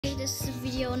this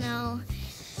video now.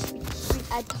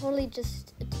 I totally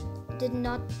just did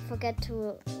not forget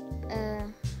to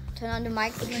turn on the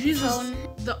microphone. Jesus,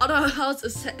 the other house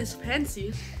is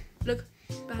fancy. Look.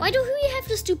 Why do we have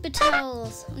the stupid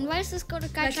towels? And why is this guy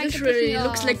That trying to pick literally me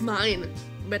looks off? like mine.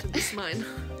 Better than mine.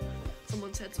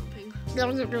 Someone said something.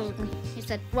 He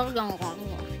said,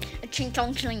 a ching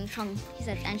chong ching chong. He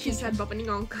said, and She said, Bob and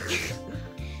Gong.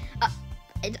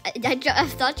 I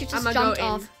thought you just I'ma jumped go in.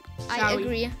 off. I Shall we?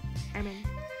 agree. Amen.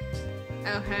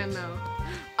 Oh, hell no.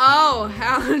 Oh,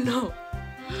 hell no.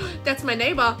 That's my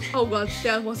neighbor. Oh god,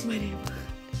 that was my neighbor.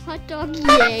 Hot dog,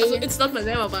 So yay. it's not my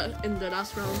neighbor, but in the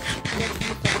last round. Yes,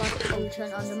 you forgot to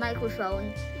turn on the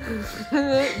microphone.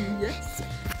 Yes.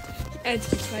 And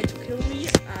he tried to kill me.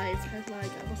 I felt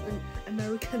like I was in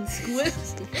American school.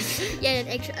 Yeah,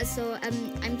 that actually. So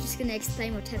I'm just gonna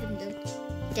explain what happened.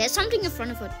 There's something in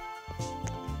front of it.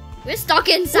 We're stuck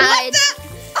inside.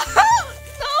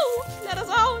 No! Let us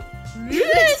out!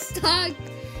 We're stuck.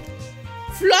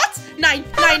 Flot? Nein!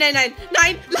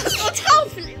 Lass uns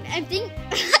raus! I think.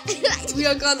 We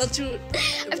are gonna do...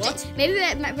 What?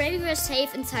 Maybe we're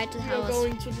safe inside the We're house.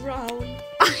 going to drown.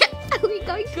 Are we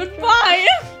going? Goodbye!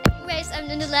 Anyways,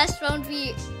 in the last round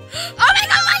we. Oh my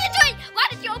god! What are you doing? Why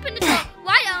did you open the door?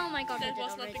 Why? Oh my god! That I did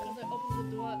was not already. because I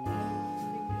opened the door.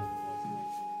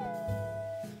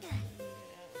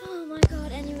 Oh my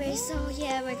god, anyway, so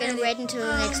yeah, we're gonna wait until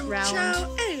the next round.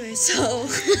 Ciao. Anyway, so...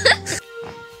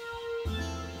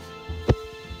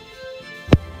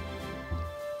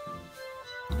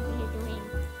 What are you doing?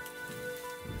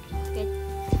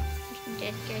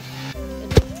 Good. Good.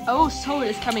 Oh, Soul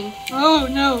is coming. Oh,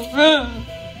 no.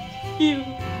 You.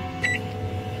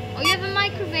 Oh, you have a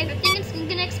microwave. I think it's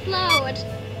gonna explode.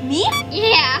 Me?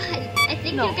 Yeah, I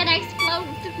think No. you're gonna explode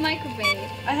with the microwave.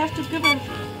 I have to give it...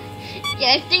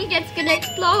 Yeah, I think it's gonna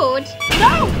explode.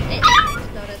 No! It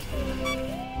exploded.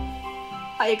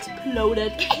 I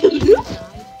exploded.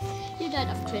 You died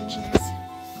of cringiness.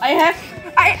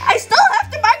 I still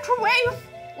have the microwave!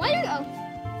 Why do you...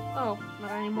 Oh,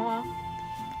 not anymore.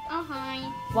 Oh, hi.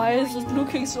 Why is it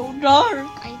looking so dark?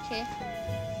 Okay.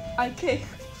 Okay.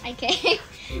 Okay.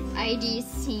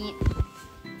 IDC.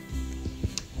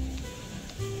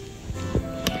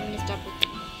 Let me stop it.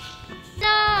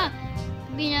 Ah!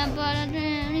 Peanut butter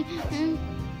jelly.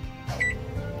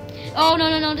 Oh,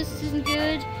 no, this isn't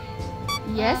good.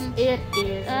 Yes, it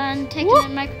is.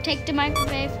 Take the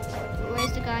microwave.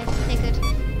 Where's the guy? Take it.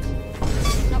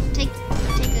 No, take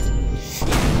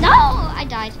it. No! I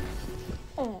died.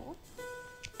 Oh.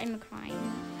 I'm crying.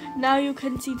 Now you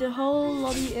can see the whole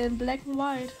lobby in black and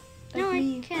white. Like No, I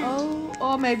me. can't. Oh,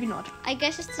 or maybe not. I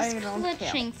guess it's I just don't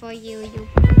glitching for you, you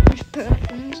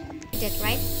person. You did,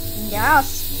 right?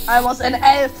 Yes, I was an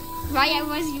elf. Why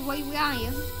are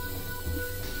you?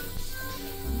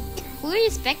 Who are you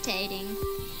spectating?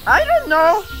 I don't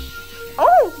know.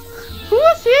 Oh, who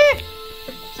is he?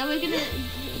 So we're gonna.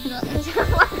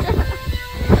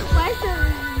 Why is there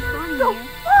one The here?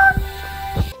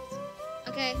 fuck?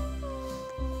 Okay.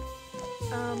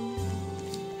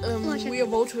 We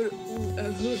voted.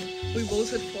 We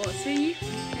voted for a city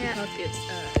because it's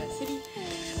a city,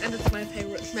 and it's my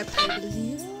favorite map, I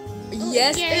believe.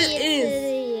 Yes, Yay, it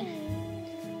is.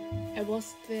 it's I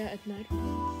was there at night.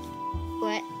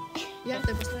 What? Yeah,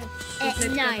 there was night. We At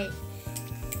played night.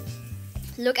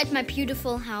 Look at my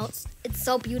beautiful house. It's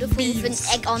so beautiful with Beans.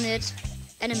 an egg on it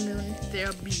and a moon. together. There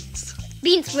are beans.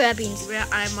 Beans, where are beans? Where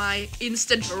are my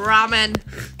instant ramen?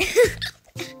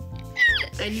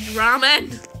 I need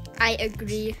ramen. I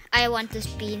agree. I want this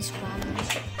beans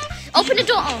ramen. Open the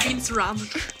door. Oh, Beans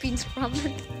ramen. beans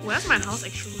ramen. Where's my house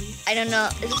actually? I don't know.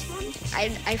 Is this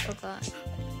one? I forgot.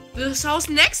 This house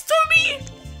next to me.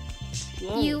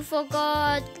 Whoa. You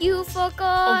forgot. You Oh,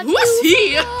 forgot. who is you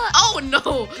he? forgot. Oh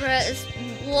no. Where is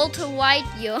Walter White,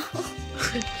 yo?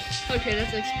 Okay,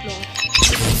 let's explore.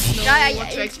 I don't know Yeah, what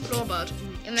to it's- explore, but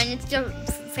I mean, it's your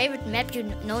favorite map. You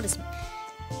know this.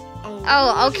 oh,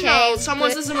 Oh, okay. No,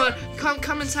 someone's Good. in the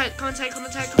come inside. Come inside.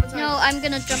 No, I'm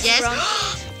gonna jump Yes. around.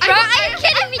 I Bro, was- are you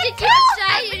kidding me? Did you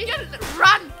die?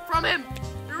 Run from him.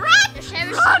 Run. The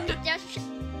sheriff. Run.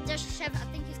 There's a sheriff. I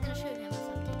think he's gonna shoot him or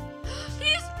something.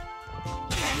 He's.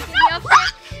 Ah!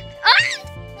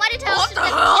 Why did What the disappear?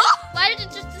 hell? Why did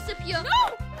it just disappear? No.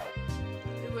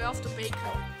 They were off the bacon.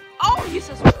 Oh, he's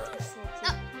just.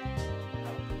 Ah.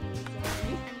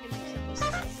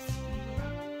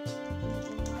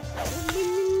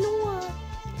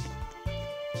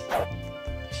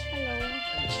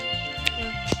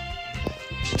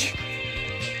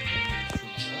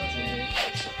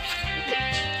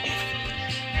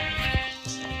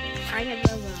 I have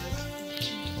a rod.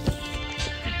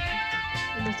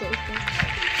 so okay.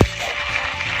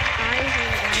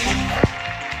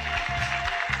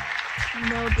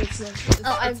 No, it's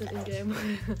not. It's an in-game.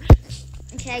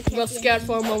 Okay, I I can't got see scared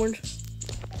for a moment.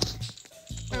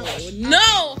 Oh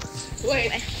no!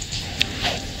 Wait.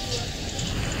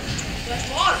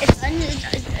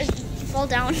 It's fall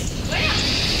down. Where?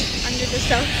 Under the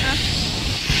sofa.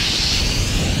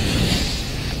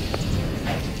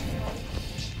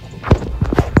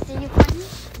 Did you find me?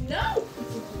 No!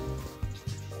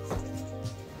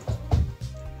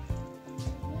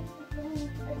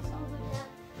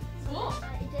 What?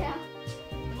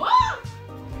 What?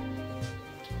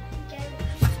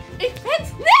 Ich bin's